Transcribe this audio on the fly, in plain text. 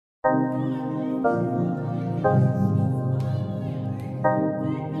Cue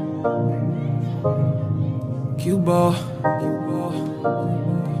ball.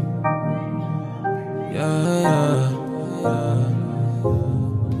 Yeah.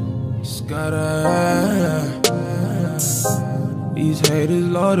 Scatter. These haters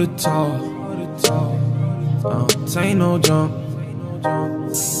love to talk. Ain't no jump.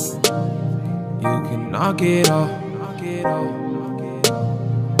 You can knock it off.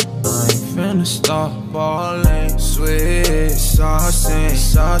 I ain't finna stop ballin'. Switch,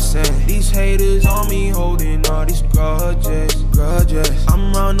 saucin'. These haters on me holding all these grudges.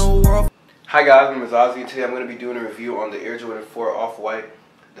 I'm around the world. Hi guys, my name is Ozzy. Today I'm going to be doing a review on the Air Jordan 4 Off-White,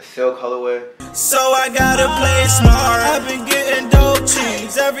 the Sail colorway. So I gotta play smart. I've been getting dope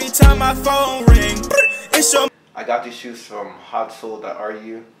cheese every time my phone ring. It's your I got these shoes from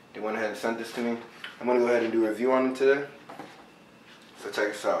HotSoul.ru. They went ahead and sent this to me. I'm going to go ahead and do a review on them today. So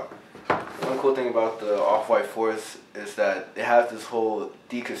check this out. One cool thing about the Off-White 4s is that it has this whole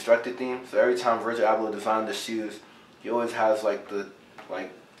deconstructed theme. So every time Virgil Abloh designed the shoes, he always has like the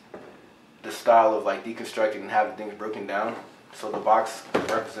style of like deconstructing and having things broken down. So the box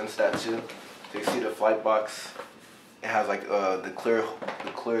represents that too. So you see the flight box. It has like the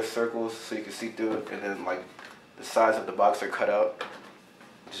clear circles so you can see through it, and then like the sides of the box are cut out,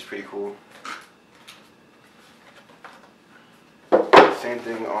 which is pretty cool. Same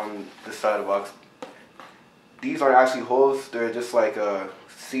thing on this side of the box. These aren't actually holes, they're just like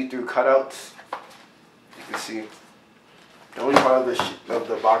see-through cutouts. You can see. The only part of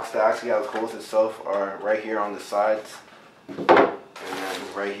the box that actually has holes itself are right here on the sides, and then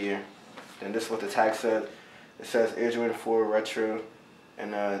right here. And this is what the tag says. It says Air Jordan 4 Retro,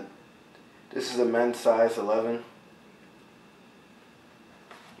 and this is a men's size 11.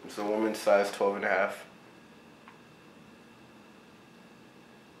 It's a woman's size 12.5.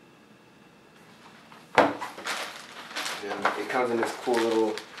 And it comes in this cool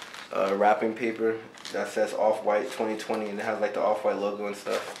little wrapping paper that says Off-White 2020, and it has like the Off-White logo and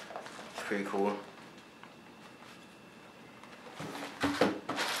stuff. It's pretty cool.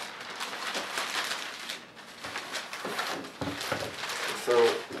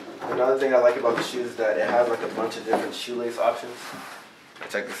 So another thing I like about the shoes is that it has like a bunch of different shoelace options.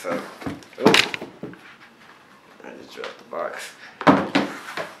 Check this out. Oh, I just dropped the box.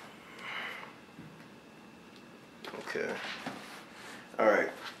 Okay. Alright,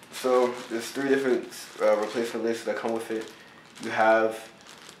 so there's 3 different replacement laces that come with it. You have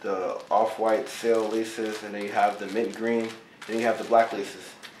the Off-White Sail laces, and then you have the mint green, then you have the black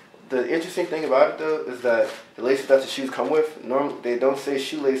laces. The interesting thing about it though is that the laces that the shoes come with, normally they don't say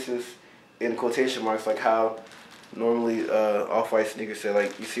shoelaces in quotation marks like how normally Off-White sneakers say.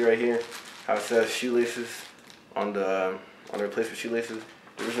 Like you see right here how it says shoelaces on the replacement shoelaces.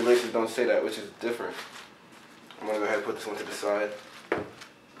 The original laces don't say that, which is different. I'm going to go ahead and put this one to the side.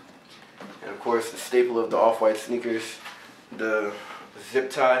 And of course, the staple of the Off-White sneakers, the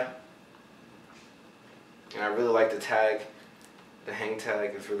zip tie. And I really like the tag. The hang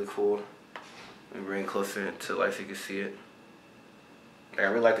tag is really cool. Let me bring it closer to life so you can see it. I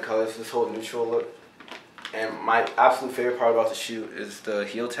really like the colors, this whole neutral look. And my absolute favorite part about the shoe is the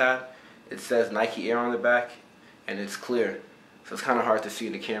heel tab. It says Nike Air on the back, and it's clear. So it's kind of hard to see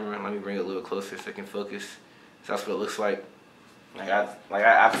in the camera. Let me bring it a little closer so I can focus. So that's what it looks like. I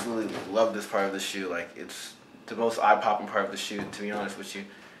absolutely love this part of the shoe. Like, it's the most eye-popping part of the shoe, to be honest with you.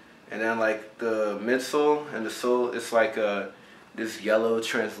 And then like the midsole and the sole, it's like this yellow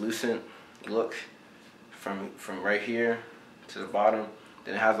translucent look from right here to the bottom.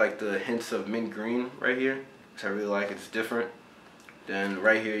 Then it has like the hints of mint green right here, which I really like. It's different. Then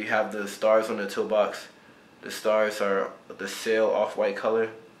right here you have the stars on the toe box. The stars are the Sail Off-White color.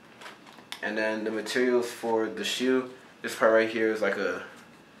 And then the materials for the shoe, this part right here is like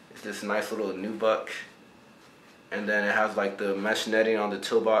it's this nice little nubuck. And then it has like the mesh netting on the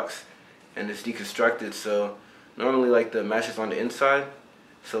toe box, and it's deconstructed, so normally like the mesh is on the inside,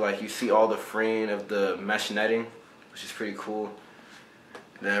 so like you see all the fraying of the mesh netting, which is pretty cool.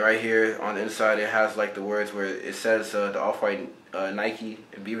 And then right here on the inside it has like the words where it says the Off-White Nike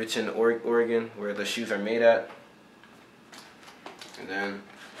in Beaverton, Oregon, where the shoes are made at. And then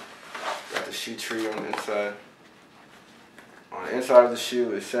got the shoe tree on the inside. On the inside of the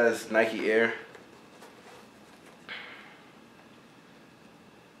shoe it says Nike Air.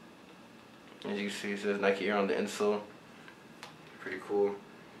 As you can see, it says Nike Air on the insole. Pretty cool.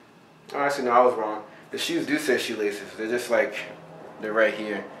 Oh, actually, no, I was wrong. The shoes do say shoelaces. They're just like, they're right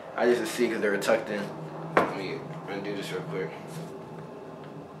here. I just didn't see because they were tucked in. Let me undo this real quick.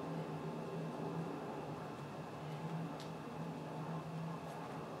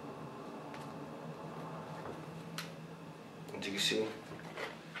 As you can see,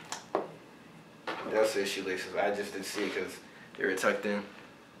 they'll say shoelaces. I just didn't see it because they were tucked in. You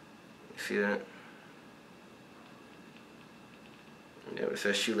see that? Yeah, it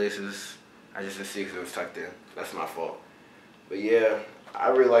says shoelaces. I just didn't see it because it was tucked in. That's my fault. But yeah, I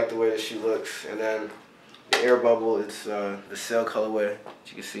really like the way the shoe looks. And then the air bubble, it's the sail colorway, as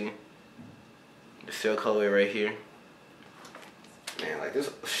you can see. The sail colorway right here. Man, like this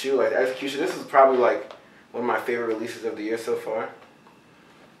shoe, like the execution, this is probably like one of my favorite releases of the year so far.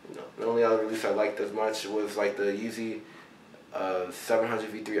 You know, the only other release I liked as much was like the HeyOzzy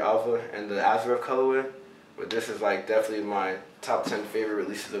 700 V3 Alpha and the Azuref colorway. But this is like definitely my top 10 favorite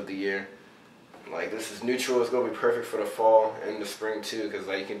releases of the year. Like this is neutral, it's gonna be perfect for the fall and the spring too, because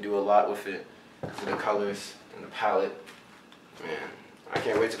like you can do a lot with it because of the colors and the palette. Man, I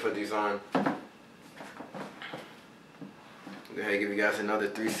can't wait to put these on. Go ahead and give you guys another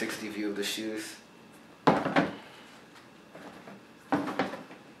 360 view of the shoes.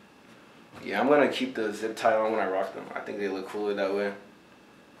 Yeah, I'm gonna keep the zip tie on when I rock them. I think they look cooler that way.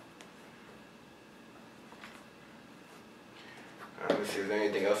 Let's see if there's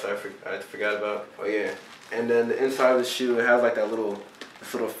anything else I forgot about. Oh yeah, and then the inside of the shoe, it has like this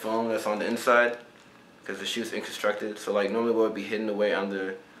little foam that's on the inside because the shoe's inconstructed. So like normally what would be hidden away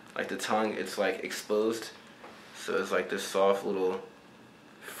under like the tongue, it's like exposed. So it's like this soft little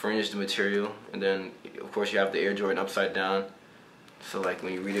fringed material, and then of course you have the Air Jordan upside down. So like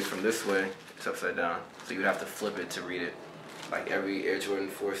when you read it from this way, it's upside down. So you'd have to flip it to read it, like every Air Jordan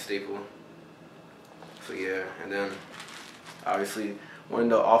 4 staple. So yeah, and then obviously one of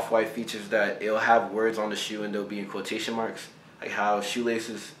the off-white features that it'll have words on the shoe and they'll be in quotation marks. Like how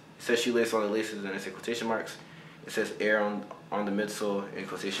shoelaces, it says shoelace on the laces and it's in quotation marks. It says air on the midsole in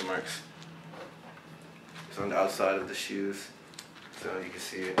quotation marks. It's on the outside of the shoes, so you can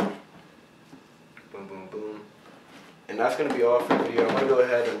see it. Boom, boom, boom. And that's going to be all for the video. I'm going to go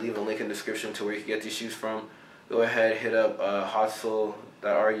ahead and leave a link in the description to where you can get these shoes from. Go ahead, hit up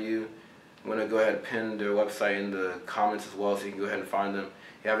hotsole.ru. I'm going to go ahead and pin their website in the comments as well so you can go ahead and find them.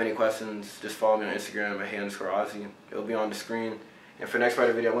 If you have any questions, just follow me on Instagram at HeyOzzy. It'll be on the screen. And for the next part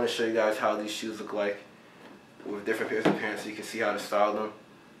of the video, I want to show you guys how these shoes look like with different pairs of pants so you can see how to style them.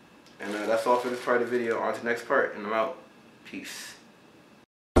 And that's all for this part of the video. On to the next part, and I'm out. Peace.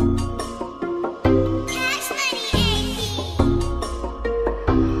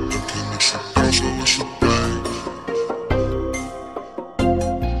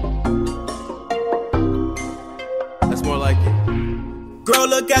 That's more like it. Girl,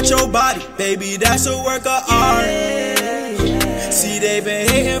 look at your body, baby, that's a work of art. See, they been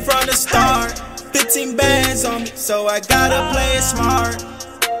hating from the start. 15 bands on me, so I gotta play it smart.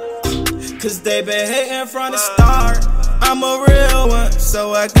 Cause they been hating from the start. I'm a real one,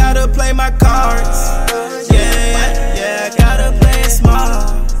 so I gotta play my cards. Yeah, I gotta play it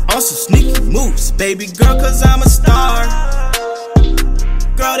smart. On some sneaky moves, baby girl, cause I'm a star.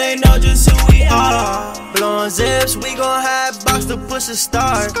 Girl, they know just who we are. Blowing zips, we gon' have box to push a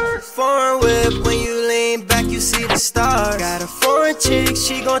start. Foreign whip, when you lean back, you see the stars. Got a foreign chick,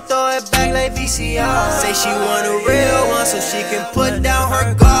 she gon' throw it back like VCR. Say she want a real one, so she can put down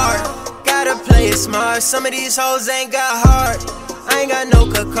her guard. Gotta play it smart, some of these hoes ain't got heart. I ain't got no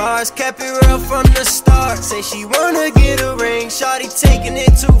cut cards, kept it real from the start. Say she wanna get a ring, shawty taking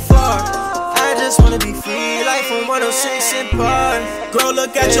it too far. I just wanna be free, like from 106 in Park. Girl,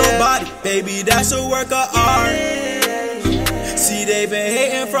 look at your body, baby, that's a work of art. See, they been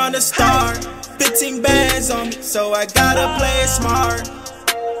hating from the start. 15 bands on me, so I gotta play it smart.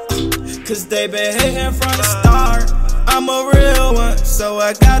 Cause they been hating from the start. I'm a real one, so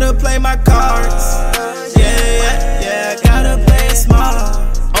I gotta play my cards. Yeah, I gotta play it smart.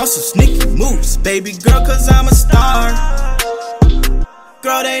 On some sneaky moves, baby girl, cause I'm a star.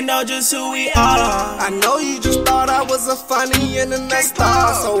 Girl, they know just who we are. I know you just thought I was a funny internet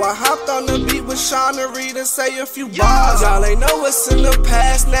star, so I hopped on the beat with Sean to read and say a few bars. Y'all ain't know what's in the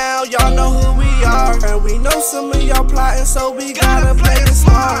past now, y'all know who we are. And we know some of y'all plotting, so we gotta play it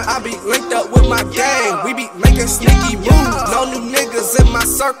smart. I be linked up with my gang, we be making sneaky moves. No new niggas in my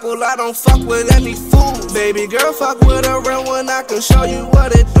circle, I don't fuck with any fools. Baby girl, fuck with a real one, I can show you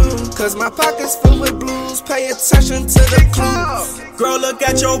what it do. Cause my pockets full with blues, pay attention to the clues. Girl, look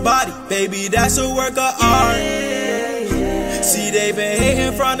at your body, baby, that's a work of art. See, they been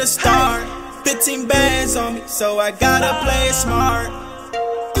hating from the start. 15 bands on me, so I gotta play it smart.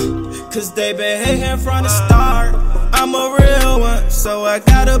 Cause they been hating from the start. I'm a real one, so I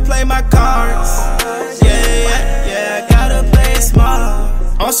gotta play my cards. Yeah, I gotta play it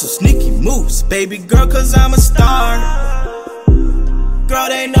smart. On some sneaky moves, baby girl, cause I'm a star. Girl,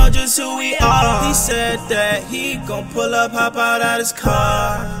 they know just who we are. He said that he gon' pull up, hop out his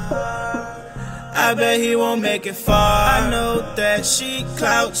car. I bet he won't make it far. I know that she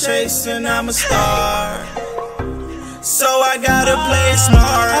clout chasing, I'm a star. So I gotta play it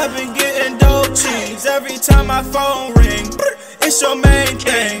smart. I've been getting dope cheese every time my phone ring. It's your main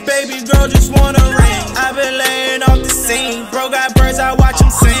thing, baby girl just wanna ring. I've been laying off the scene. Bro got birds, I watch him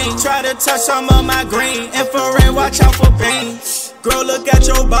sing. Try to touch some of my green. Infrared, watch out for beans. Girl, look at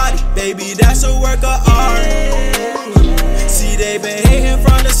your body, baby, that's a work of art. See, they been hating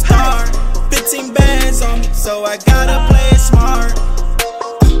from the start. 15 bands on me, so I gotta play it smart.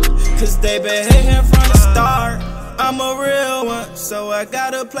 Cause they been hating from the start. I'm a real one, so I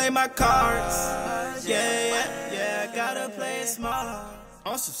gotta play my cards. Yeah, I gotta play it smart.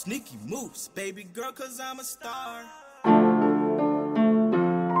 On some sneaky moves, baby girl, cause I'm a star.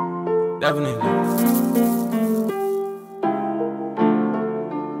 Definitely.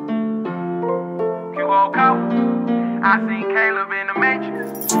 You woke up, I seen Caleb in the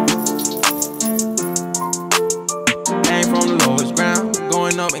Matrix. Came from the lowest ground,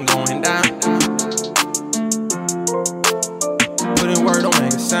 going up and going down. Put in word, don't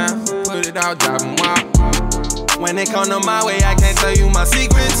make a sound. Put it out, driving wild. When it come to my way, I can't tell you my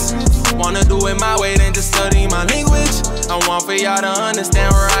secrets. Wanna do it my way, then just study my language. I want for y'all to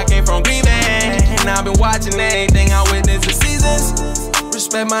understand where I came from, grieving. And I've been watching everything I witnessed the seasons.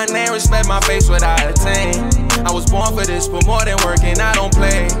 Respect my name, respect my face, what I attain. I was born for this, but more than working, I don't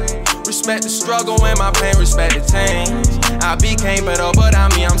play. Respect the struggle and my pain, respect the change. I became better, but I'm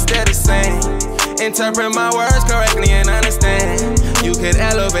still the same. Interpret my words correctly and understand. You could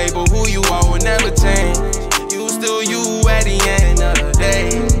elevate, but who you are will never change. You still you at the end of the day,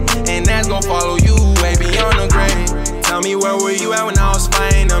 and that's gon' follow you way beyond the grave. Tell me, where were you at when I was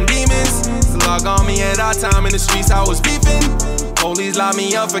fighting them demons? Slug on me at our time in the streets, I was beefing. Police locked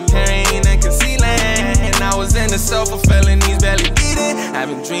me up for carrying and concealing, and I was in the cell for felonies, barely eating.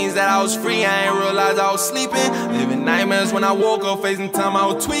 Having dreams that I was free, I ain't realize I was sleeping. Living nightmares when I woke up, facing time I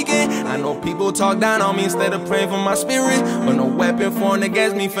was tweaking. I know people talk down on me instead of praying for my spirit, but no weapon formed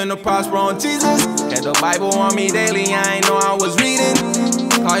against me finna prosper on Jesus. Had the Bible on me daily, I ain't know I was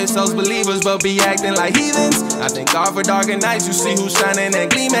reading. Call yourselves believers, but be acting like heathens. I thank God for darker nights, you see who's shining and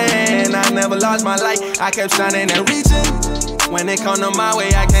gleaming. I never lost my light, I kept shining and reaching. When it come to my way,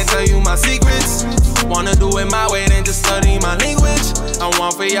 I can't tell you my secrets. Wanna do it my way, then just study my language. I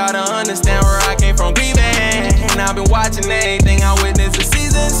want for y'all to understand where I came from, grieving. And I've been watching everything I witnessed the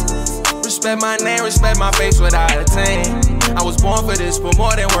seasons. Respect my name, respect my face, what I attain. I was born for this, but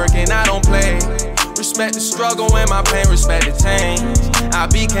more than working, I don't play. Respect the struggle and my pain, respect the change. I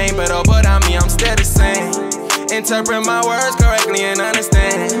became better, but I'm still the same. Interpret my words correctly and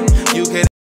understand. You could